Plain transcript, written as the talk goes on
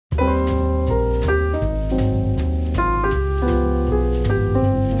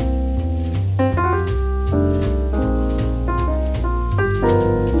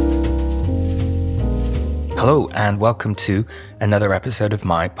and welcome to another episode of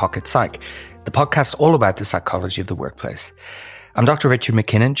My Pocket Psych, the podcast all about the psychology of the workplace. I'm Dr. Richard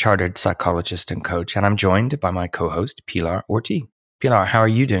McKinnon, chartered psychologist and coach, and I'm joined by my co-host, Pilar Ortiz. Pilar, how are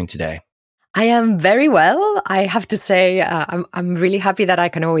you doing today? I am very well. I have to say, I'm really happy that I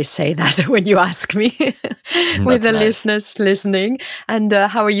can always say that when you ask me with the listeners listening. And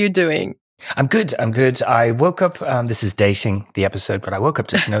how are you doing? I'm good. I woke up, this is dating the episode, but I woke up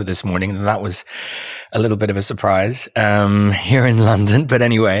to snow this morning, and that was a little bit of a surprise here in London. But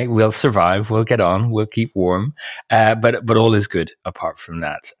anyway, we'll survive. We'll get on. We'll keep warm. But all is good apart from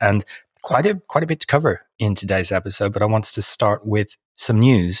that. And quite a bit to cover in today's episode, but I wanted to start with some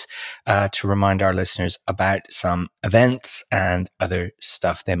news to remind our listeners about some events and other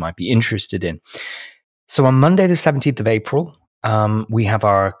stuff they might be interested in. So on Monday, the 17th of April, we have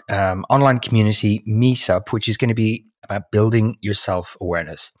our online community meetup, which is going to be about building your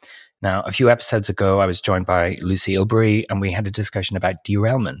self-awareness. Now, a few episodes ago, I was joined by Lucy Ilbury, and we had a discussion about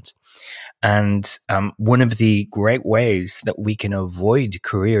derailment. And one of the great ways that we can avoid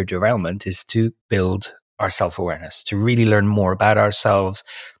career derailment is to build our self-awareness, to really learn more about ourselves,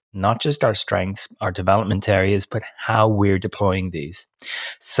 not just our strengths, our development areas, but how we're deploying these.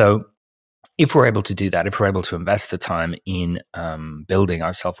 So if we're able to do that, if we're able to invest the time in building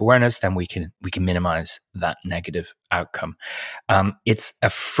our self-awareness, then we can minimize that negative outcome. It's a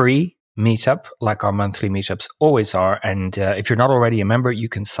free meetup, like our monthly meetups always are. And if you're not already a member, you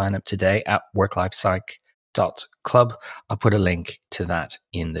can sign up today at worklifepsych.club. I'll put a link to that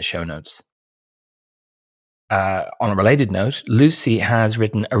in the show notes. On a related note, Lucy has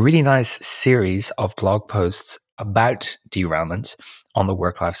written a really nice series of blog posts about derailment on the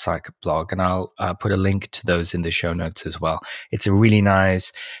Work Life Psych blog, and I'll put a link to those in the show notes as well. It's a really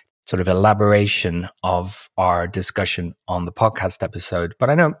nice sort of elaboration of our discussion on the podcast episode, but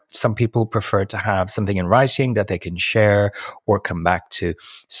I know some people prefer to have something in writing that they can share or come back to.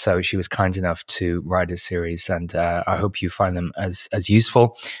 So she was kind enough to write a series, and I hope you find them as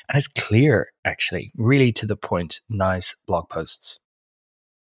useful and as clear, actually, really to the point, nice blog posts.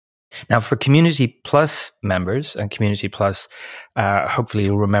 Now, for Community Plus members and Community Plus, hopefully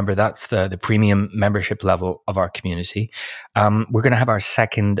you'll remember that's the premium membership level of our community. We're going to have our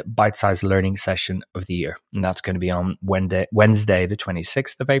second bite-sized learning session of the year, and that's going to be on Wednesday, the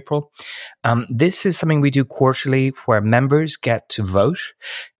 26th of April. This is something we do quarterly where members get to vote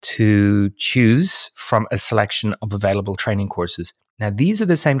to choose from a selection of available training courses. Now, these are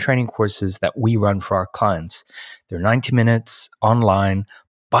the same training courses that we run for our clients. They're 90 minutes online,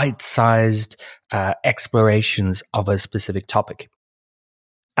 bite-sized explorations of a specific topic.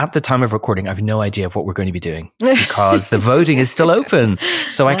 At the time of recording, I have no idea of what we're going to be doing because the voting is still open.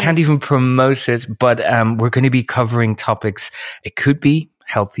 So nice. I can't even promote it, but we're going to be covering topics. It could be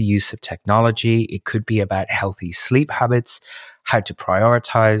healthy use of technology. It could be about healthy sleep habits, how to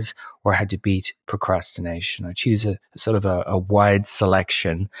prioritize, or how to beat procrastination. I choose a sort of a wide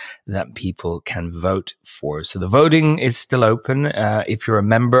selection that people can vote for. So the voting is still open. If you're a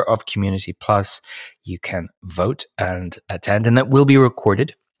member of Community Plus, you can vote and attend, and that will be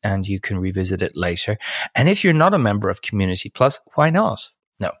recorded, and you can revisit it later. And if you're not a member of Community Plus, why not?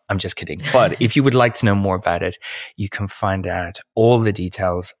 No, I'm just kidding. But if you would like to know more about it, you can find out all the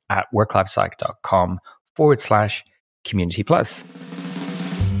details at worklifepsych.com/Community Plus.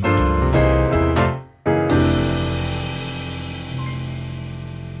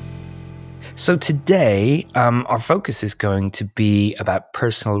 So today, our focus is going to be about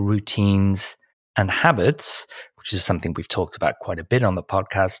personal routines and habits, which is something we've talked about quite a bit on the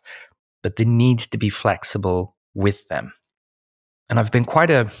podcast, but the need to be flexible with them. And I've been quite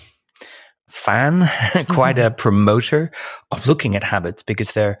a fan, quite a promoter of looking at habits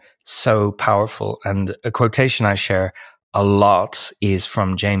because they're so powerful. And a quotation I share a lot is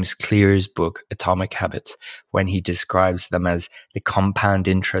from James Clear's book, Atomic Habits, when he describes them as the compound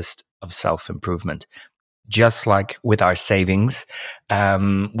interest of self-improvement. Just like with our savings,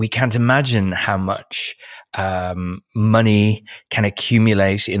 we can't imagine how much money can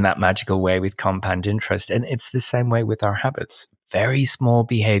accumulate in that magical way with compound interest. And it's the same way with our habits. Very small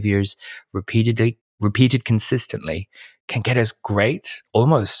behaviors repeated consistently can get us great,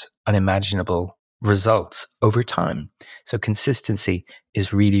 almost unimaginable results over time. So consistency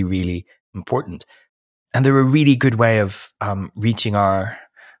is really, really important. And they're a really good way of reaching our,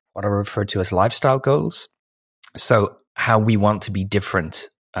 what I refer to as lifestyle goals. So how we want to be different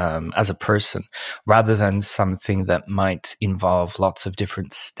as a person, rather than something that might involve lots of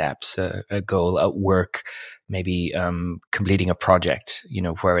different steps, a goal at work, maybe completing a project,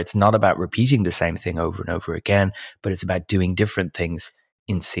 where it's not about repeating the same thing over and over again, but it's about doing different things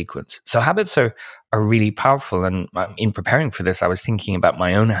in sequence. So habits are really powerful. And in preparing for this, I was thinking about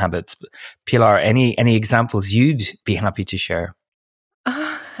my own habits. Pilar, any examples you'd be happy to share?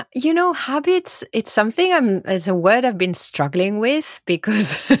 Habits, it's something it's a word I've been struggling with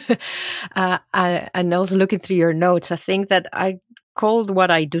because, and also looking through your notes, I think that I called what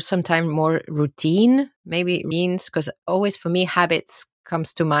I do sometimes more routine, maybe routines, because always for me, habits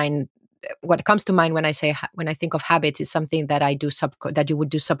comes to mind. What comes to mind when I think of habits is something that I do that you would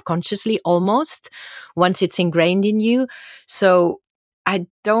do subconsciously almost once it's ingrained in you. So I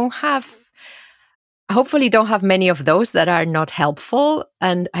hopefully don't have many of those that are not helpful,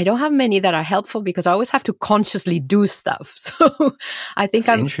 and I don't have many that are helpful because I always have to consciously do stuff. So I think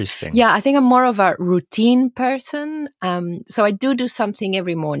That's interesting. I think I'm more of a routine person. So I do something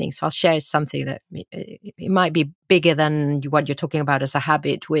every morning. So I'll share something that it might be bigger than what you're talking about as a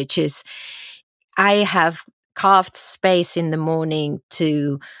habit, which is I have carved space in the morning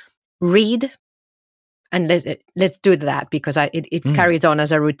to read. And let's do that because it carries on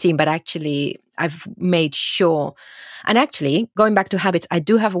as a routine. But actually, I've made sure. And actually, going back to habits, I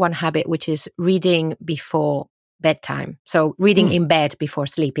do have one habit, which is reading before bedtime. So reading in bed before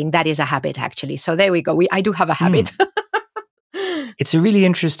sleeping. That is a habit, actually. So there we go. I do have a habit. It's a really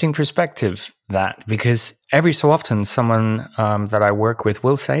interesting perspective, that, because every so often someone that I work with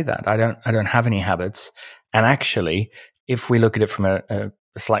will say that I don't have any habits. And actually, if we look at it from a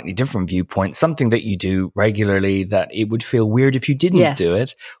slightly different viewpoint, something that you do regularly that it would feel weird if you didn't do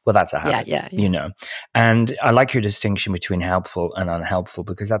it, well, that's a habit, yeah. And I like your distinction between helpful and unhelpful,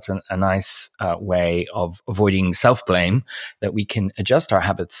 because that's a nice way of avoiding self-blame, that we can adjust our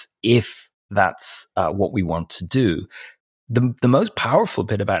habits if that's what we want to do. The most powerful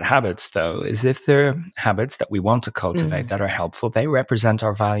bit about habits, though, is if they're habits that we want to cultivate that are helpful, they represent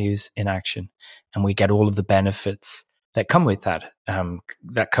our values in action, and we get all of the benefits that come with that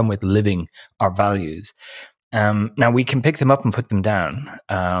come with living our values. Now, we can pick them up and put them down,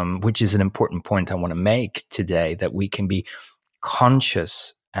 which is an important point I want to make today, that we can be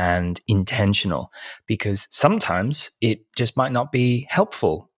conscious and intentional, because sometimes it just might not be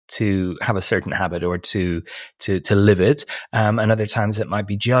helpful to have a certain habit or to live it. And other times it might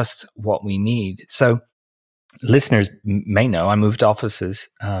be just what we need. So listeners may know I moved offices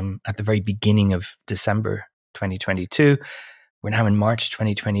at the very beginning of December 2022. We're now in March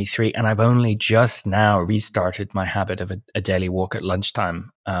 2023, and I've only just now restarted my habit of a daily walk at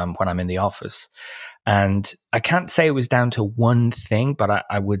lunchtime when I'm in the office. And I can't say it was down to one thing, but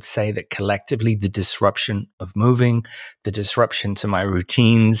I would say that collectively the disruption of moving, the disruption to my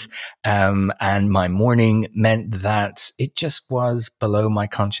routines and my morning meant that it just was below my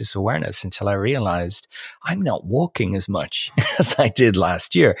conscious awareness until I realized I'm not walking as much as I did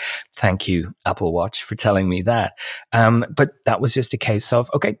last year. Thank you, Apple Watch, for telling me that. But that was just a case of,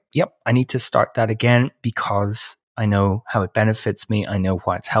 okay, yep, I need to start that again because I know how it benefits me. I know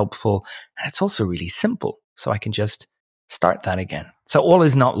why it's helpful. And it's also really simple. So I can just start that again. So all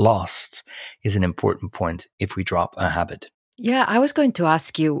is not lost is an important point if we drop a habit. Yeah, I was going to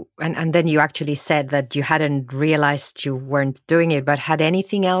ask you, and then you actually said that you hadn't realized you weren't doing it, but had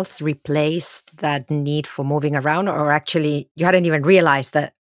anything else replaced that need for moving around, or actually you hadn't even realized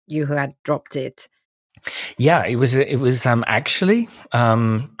that you had dropped it? Yeah, it was actually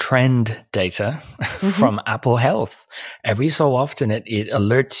trend data from Apple Health. Every so often it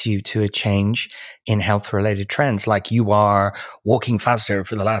alerts you to a change in health related trends, like you are walking faster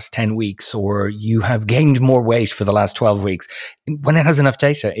for the last 10 weeks, or you have gained more weight for the last 12 weeks. When it has enough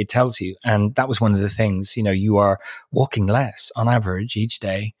data, it tells you. And that was one of the things, you are walking less on average each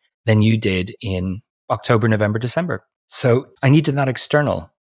day than you did in October, November, December. So I needed that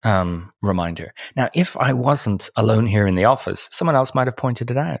external reminder. Now, if I wasn't alone here in the office, someone else might have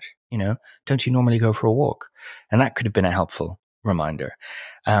pointed it out. Don't you normally go for a walk? And that could have been a helpful reminder.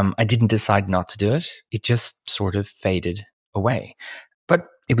 I didn't decide not to do it. It just sort of faded away. But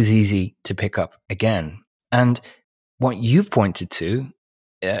it was easy to pick up again. And what you've pointed to,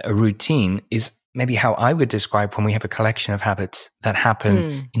 a routine, is maybe how I would describe when we have a collection of habits that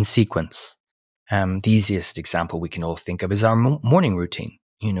happen in sequence. The easiest example we can all think of is our morning routine.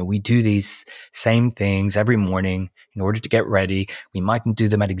 We do these same things every morning in order to get ready. We mightn't do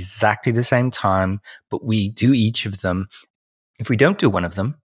them at exactly the same time, but we do each of them. If we don't do one of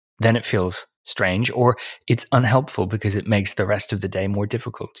them, then it feels strange, or it's unhelpful because it makes the rest of the day more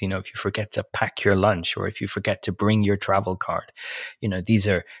difficult. If you forget to pack your lunch, or if you forget to bring your travel card, these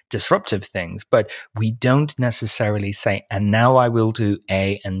are disruptive things, but we don't necessarily say, and now I will do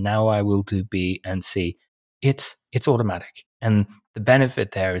A, and now I will do B and C. It's automatic. And the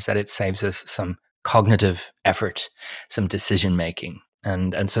benefit there is that it saves us some cognitive effort, some decision making.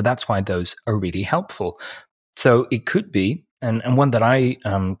 And so that's why those are really helpful. So it could be, and one that I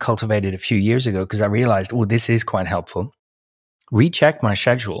cultivated a few years ago because I realized, oh, this is quite helpful. Recheck my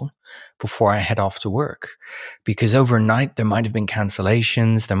schedule before I head off to work, because overnight there might have been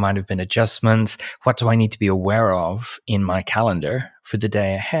cancellations, there might have been adjustments. What do I need to be aware of in my calendar for the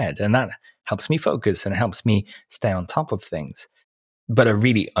day ahead? And that helps me focus and helps me stay on top of things. But a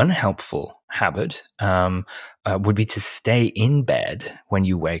really unhelpful habit would be to stay in bed when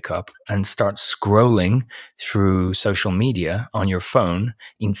you wake up and start scrolling through social media on your phone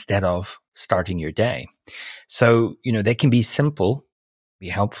instead of starting your day. So, they can be simple, be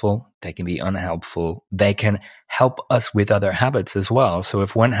helpful. They can be unhelpful. They can help us with other habits as well. So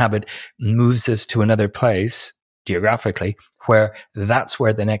if one habit moves us to another place geographically, that's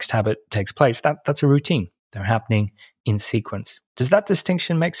where the next habit takes place, that's a routine. They're happening in sequence. Does that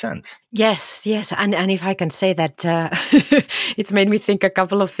distinction make sense? Yes. And if I can say that, it's made me think a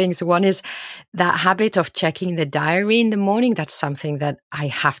couple of things. One is that habit of checking the diary in the morning. That's something that I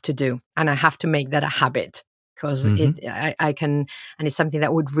have to do, and I have to make that a habit, because I can, and it's something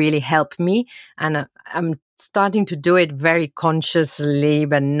that would really help me. And I'm starting to do it very consciously,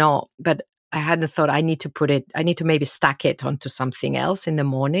 but I hadn't thought I need to maybe stack it onto something else in the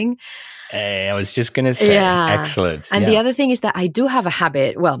morning. I was just going to say, excellent. And the other thing is that I do have a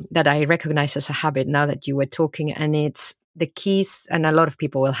habit, that I recognize as a habit now that you were talking, and it's the keys, and a lot of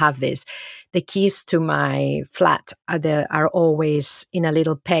people will have this. The keys to my flat are always in a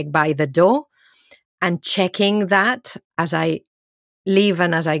little peg by the door, and checking that as I leave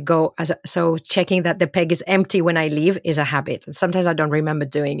and as I go. So checking that the peg is empty when I leave is a habit. And sometimes I don't remember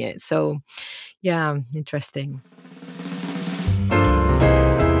doing it. So yeah, interesting.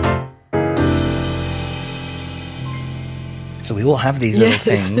 So we all have these little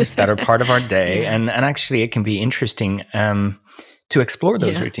things that are part of our day. And actually it can be interesting to explore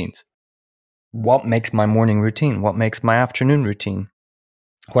those routines. What makes my morning routine? What makes my afternoon routine?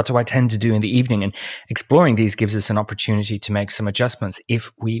 What do I tend to do in the evening? And exploring these gives us an opportunity to make some adjustments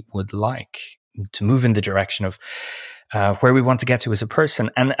if we would like to move in the direction of where we want to get to as a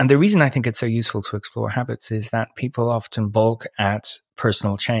person. And the reason I think it's so useful to explore habits is that people often balk at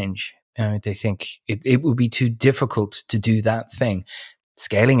personal change. They think it would be too difficult to do that thing.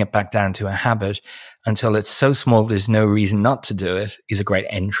 Scaling it back down to a habit until it's so small there's no reason not to do it is a great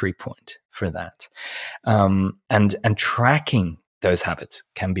entry point for that. And tracking those habits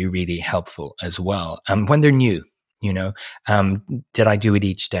can be really helpful as well. When they're new, did I do it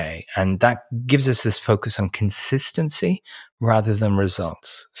each day? And that gives us this focus on consistency rather than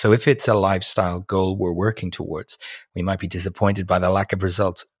results. So if it's a lifestyle goal we're working towards, we might be disappointed by the lack of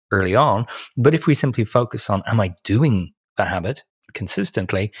results early on. But if we simply focus on, am I doing the habit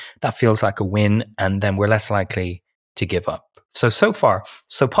consistently, that feels like a win. And then we're less likely to give up. So far,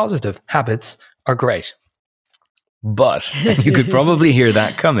 so positive. Habits are great. But you could probably hear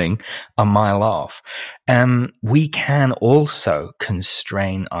that coming a mile off. We can also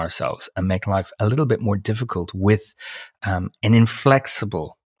constrain ourselves and make life a little bit more difficult with an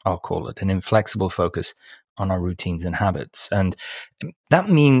inflexible, I'll call it, an inflexible focus on our routines and habits. And that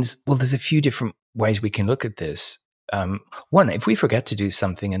means, there's a few different ways we can look at this. One, if we forget to do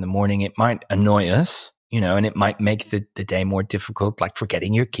something in the morning, it might annoy us, and it might make the day more difficult, like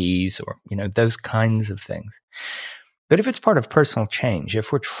forgetting your keys or, those kinds of things. But if it's part of personal change,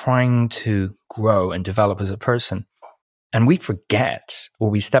 if we're trying to grow and develop as a person and we forget or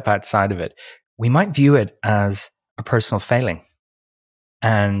we step outside of it, we might view it as a personal failing.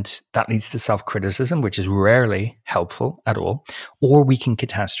 And that leads to self-criticism, which is rarely helpful at all, or we can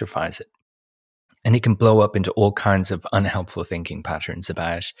catastrophize it. And it can blow up into all kinds of unhelpful thinking patterns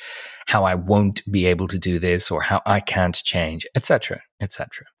about how I won't be able to do this or how I can't change, etc.,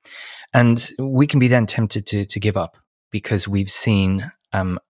 etc. And we can be then tempted to give up because we've seen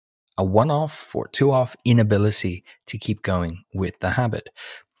a one-off or two-off inability to keep going with the habit,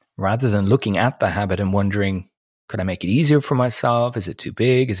 rather than looking at the habit and wondering, could I make it easier for myself? Is it too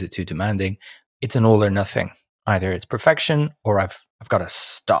big? Is it too demanding? It's an all or nothing. Either it's perfection or I've got to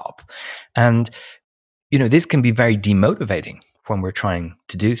stop. And, this can be very demotivating when we're trying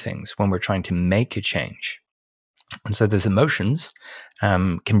to do things, when we're trying to make a change. And so those emotions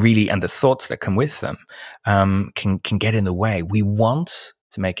can really, and the thoughts that come with them can get in the way. We want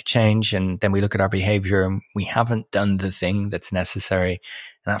to make a change, and then we look at our behavior and we haven't done the thing that's necessary,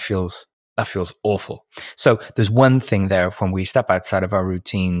 and that feels awful. So there's one thing there: when we step outside of our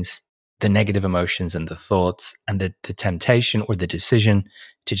routines, the negative emotions and the thoughts and the temptation or the decision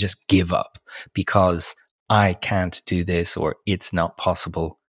to just give up because I can't do this or it's not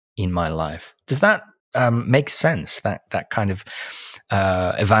possible in my life. Does that makes sense, that kind of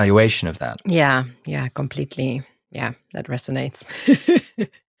evaluation of that. Yeah, completely. Yeah, that resonates.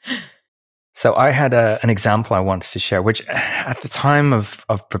 So I had an example I wanted to share, which at the time of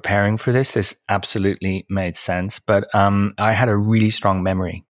preparing for this absolutely made sense. But I had a really strong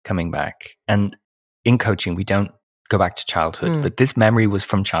memory coming back. And in coaching, we don't go back to childhood, but this memory was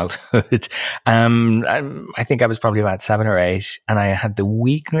from childhood. I think I was probably about 7 or 8, and I had the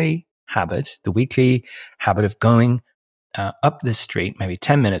weekly habit of going up the street, maybe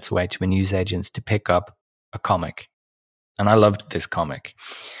 10 minutes away, to a newsagent's to pick up a comic. And I loved this comic.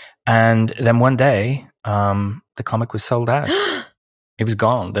 And then one day, the comic was sold out. It was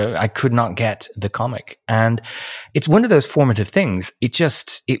gone. I could not get the comic. And it's one of those formative things.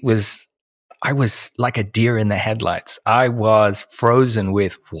 I was like a deer in the headlights. I was frozen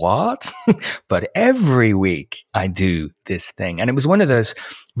with what? But every week I do this thing. And it was one of those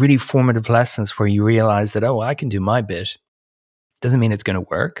really formative lessons where you realize that, I can do my bit. Doesn't mean it's going to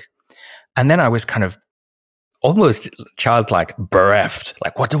work. And then I was kind of almost childlike, bereft.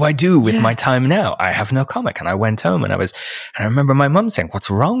 Like, what do I do with my time now? I have no comic. And I went home and I remember my mum saying, what's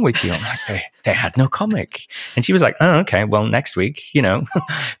wrong with you? I'm like, they had no comic. And she was like, oh, okay, well, next week,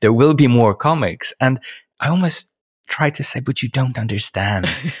 there will be more comics. And I almost tried to say, but you don't understand.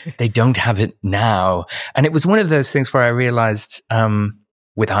 They don't have it now. And it was one of those things where I realized,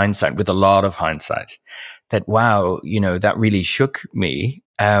 with hindsight, with a lot of hindsight, that, wow, that really shook me.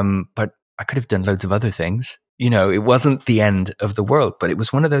 But I could have done loads of other things. It wasn't the end of the world, but it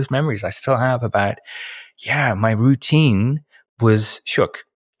was one of those memories I still have about, my routine was shook,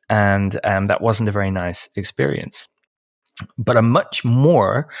 and that wasn't a very nice experience. But a much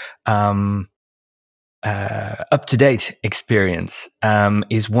more up-to-date experience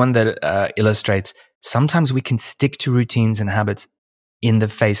is one that illustrates sometimes we can stick to routines and habits in the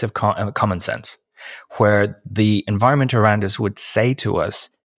face of common sense, where the environment around us would say to us,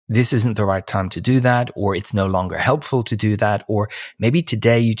 this isn't the right time to do that, or it's no longer helpful to do that, or maybe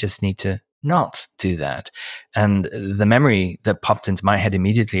today you just need to not do that. And the memory that popped into my head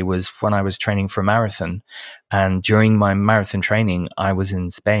immediately was when I was training for a marathon. And during my marathon training, I was in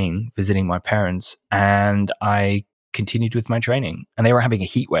Spain visiting my parents, and I continued with my training. And they were having a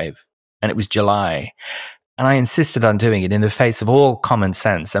heat wave, and it was July. And I insisted on doing it in the face of all common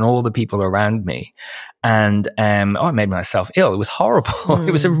sense and all the people around me. And I made myself ill. It was horrible.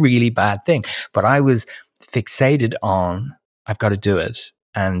 It was a really bad thing. But I was fixated on, I've got to do it.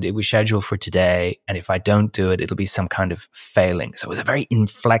 And it was scheduled for today. And if I don't do it, it'll be some kind of failing. So it was a very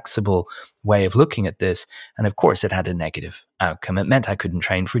inflexible way of looking at this. And of course, it had a negative outcome. It meant I couldn't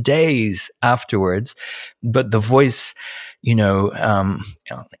train for days afterwards. But the voice, angel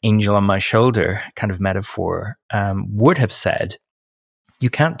on my shoulder kind of metaphor, would have said, you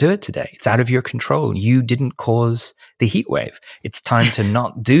can't do it today. It's out of your control. You didn't cause the heat wave. It's time to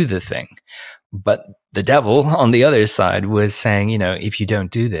not do the thing. But the devil on the other side was saying, if you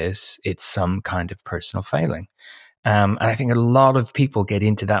don't do this, it's some kind of personal failing. And I think a lot of people get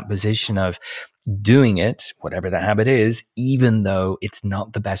into that position of doing it, whatever the habit is, even though it's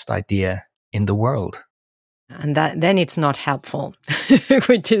not the best idea in the world. And then it's not helpful,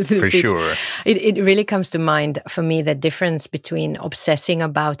 which is for sure. It really comes to mind for me, the difference between obsessing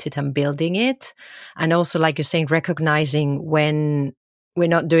about it and building it. And also, like you're saying, recognizing when we're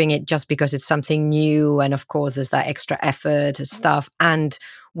not doing it just because it's something new. And of course, there's that extra effort and stuff. And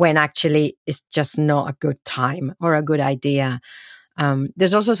when actually it's just not a good time or a good idea.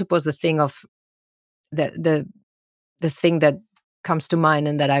 There's also, I suppose, the thing of the thing that comes to mind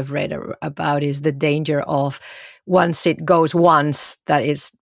and that I've read about is the danger of once it goes once,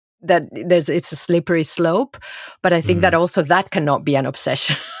 it's a slippery slope. But I think that also that cannot be an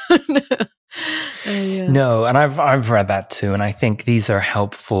obsession. No, and I've read that too, and I think these are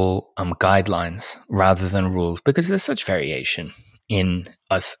helpful guidelines rather than rules, because there's such variation in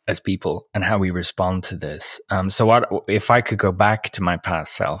us as people and how we respond to this. So if I could go back to my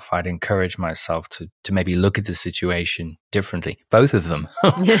past self, I'd encourage myself to maybe look at the situation differently. Both of them,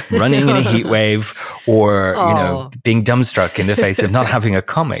 running in a heat wave or being dumbstruck in the face of not having a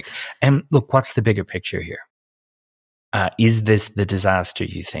comic. And look, what's the bigger picture here? Is this the disaster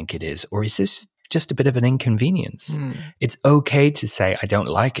you think it is, or is this just a bit of an inconvenience? It's okay to say, I don't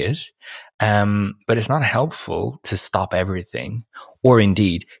like it, but it's not helpful to stop everything or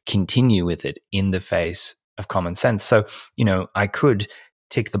indeed continue with it in the face of common sense. So, I could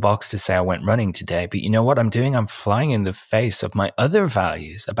tick the box to say I went running today, but you know what I'm doing? I'm flying in the face of my other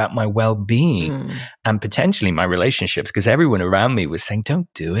values about my well-being and potentially my relationships, because everyone around me was saying, don't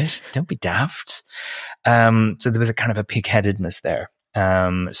do it. Don't be daft. So there was a kind of a pig-headedness there.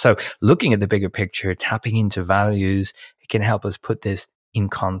 So looking at the bigger picture, tapping into values, it can help us put this in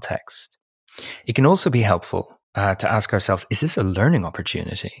context. It can also be helpful to ask ourselves, is this a learning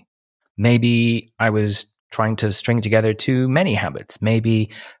opportunity? Maybe I was trying to string together too many habits. Maybe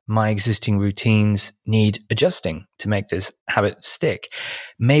my existing routines need adjusting to make this habit stick.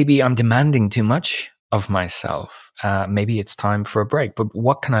 Maybe I'm demanding too much of myself. Maybe it's time for a break. But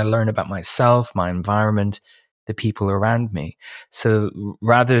what can I learn about myself, my environment, the people around me? So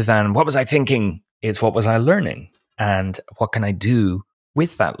rather than what was I thinking, it's what was I learning? And what can I do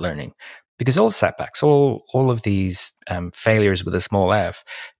with that learning? Because all setbacks, all of these failures with a small f,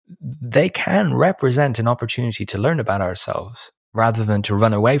 they can represent an opportunity to learn about ourselves rather than to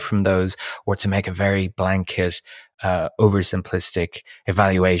run away from those or to make a very blanket, oversimplistic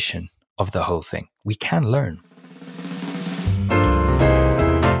evaluation of the whole thing. We can learn.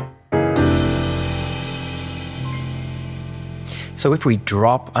 So if we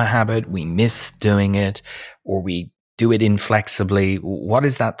drop a habit, we miss doing it, or we do it inflexibly, what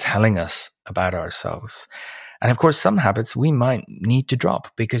is that telling us about ourselves? And of course, some habits we might need to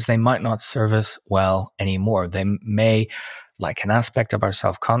drop because they might not serve us well anymore. They may, like an aspect of our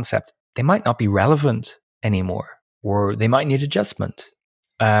self-concept, they might not be relevant anymore, or they might need adjustment.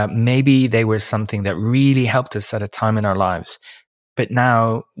 Maybe they were something that really helped us at a time in our lives, but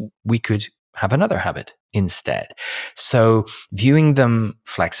now we could have another habit instead. So viewing them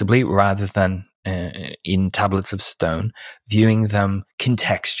flexibly rather than in tablets of stone, viewing them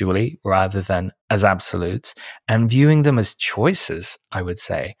contextually rather than as absolutes, and viewing them as choices, I would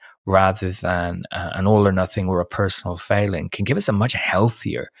say, rather than an all or nothing or a personal failing, can give us a much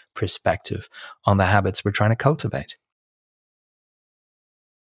healthier perspective on the habits we're trying to cultivate.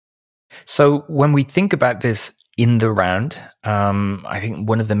 So when we think about this in the round, I think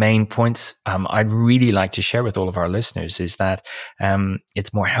one of the main points I'd really like to share with all of our listeners is that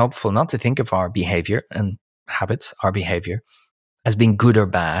it's more helpful not to think of our behavior and habits, our behavior, as being good or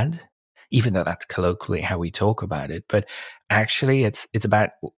bad, even though that's colloquially how we talk about it. But actually, it's about,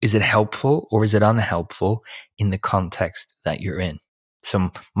 is it helpful or is it unhelpful in the context that you're in?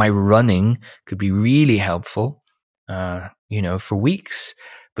 So my running could be really helpful, for weeks.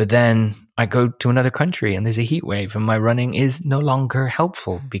 But then I go to another country and there's a heat wave and my running is no longer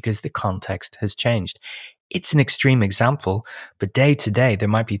helpful because the context has changed. It's an extreme example, but day to day, there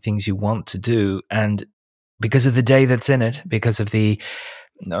might be things you want to do. And because of the day that's in it, because of the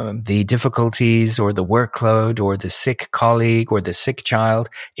difficulties or the workload or the sick colleague or the sick child,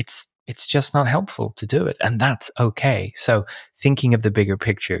 it's just not helpful to do it. And that's okay. So thinking of the bigger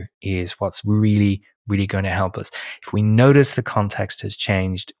picture is what's really, really going to help us. If we notice the context has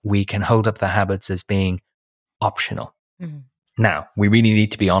changed, we can hold up the habits as being optional. Mm-hmm. Now, we really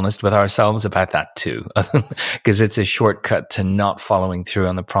need to be honest with ourselves about that too, because it's a shortcut to not following through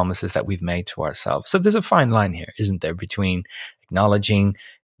on the promises that we've made to ourselves. So there's a fine line here, isn't there, between acknowledging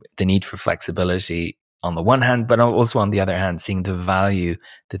the need for flexibility on the one hand, but also on the other hand, seeing the value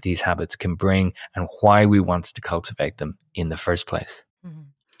that these habits can bring and why we want to cultivate them in the first place. Mm-hmm.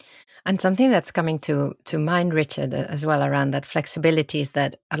 And something that's coming to mind, Richard, as well around that flexibility is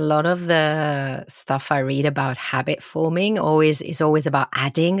that a lot of the stuff I read about habit forming is always about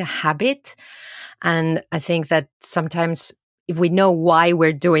adding a habit. And I think that sometimes if we know why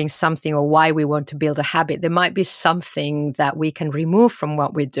we're doing something or why we want to build a habit, there might be something that we can remove from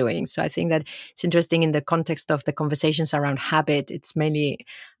what we're doing. So I think that it's interesting in the context of the conversations around habit. It's mainly,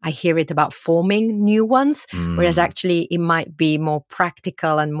 I hear it about forming new ones, whereas actually it might be more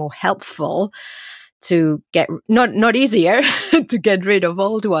practical and more helpful to get, not easier, to get rid of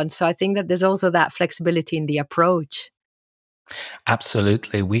old ones. So I think that there's also that flexibility in the approach.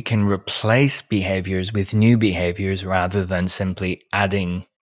 Absolutely. We can replace behaviors with new behaviors rather than simply adding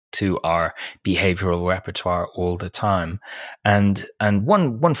to our behavioral repertoire all the time. And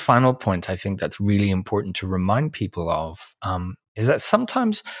one final point I think that's really important to remind people of is that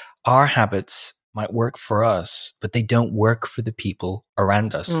sometimes our habits might work for us, but they don't work for the people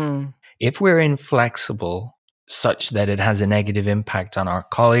around us. If we're inflexible such that it has a negative impact on our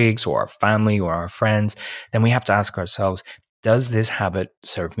colleagues or our family or our friends, then we have to ask ourselves, does this habit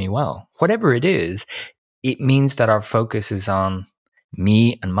serve me well? Whatever it is, it means that our focus is on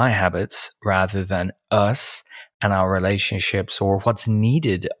me and my habits rather than us and our relationships or what's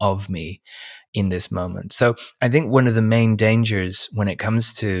needed of me in this moment. So I think one of the main dangers when it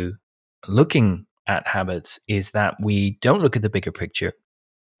comes to looking at habits is that we don't look at the bigger picture.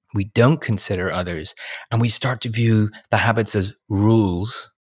 We don't consider others, and we start to view the habits as rules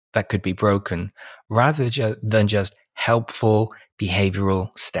that could be broken rather than just helpful behavioral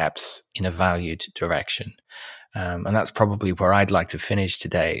steps in a valued direction. And that's probably where I'd like to finish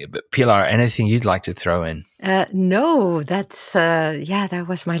today. But Pilar, anything you'd like to throw in? No, that's, that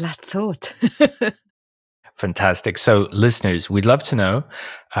was my last thought. Fantastic. So listeners, we'd love to know,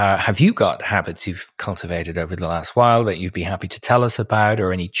 have you got habits you've cultivated over the last while that you'd be happy to tell us about,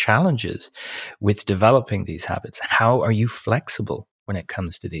 or any challenges with developing these habits? How are you flexible when it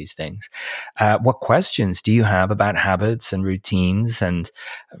comes to these things? What questions do you have about habits and routines and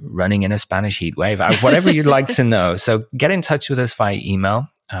running in a Spanish heat wave? Whatever you'd like to know. So get in touch with us via email.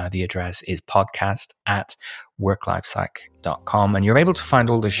 The address is podcast@worklifepsych.com. And you're able to find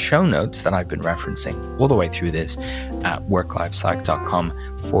all the show notes that I've been referencing all the way through this at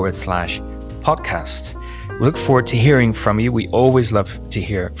worklifepsych.com/podcast. We look forward to hearing from you. We always love to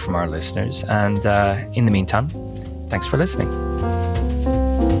hear from our listeners. And in the meantime, thanks for listening.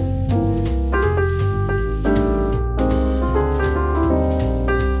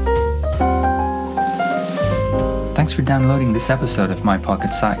 Thanks for downloading this episode of My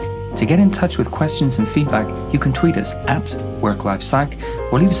Pocket Psych. To get in touch with questions and feedback, you can tweet us at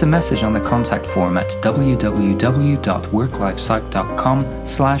WorkLifePsych or leave us a message on the contact form at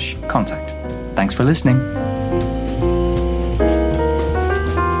www.worklifepsych.com/contact. Thanks for listening.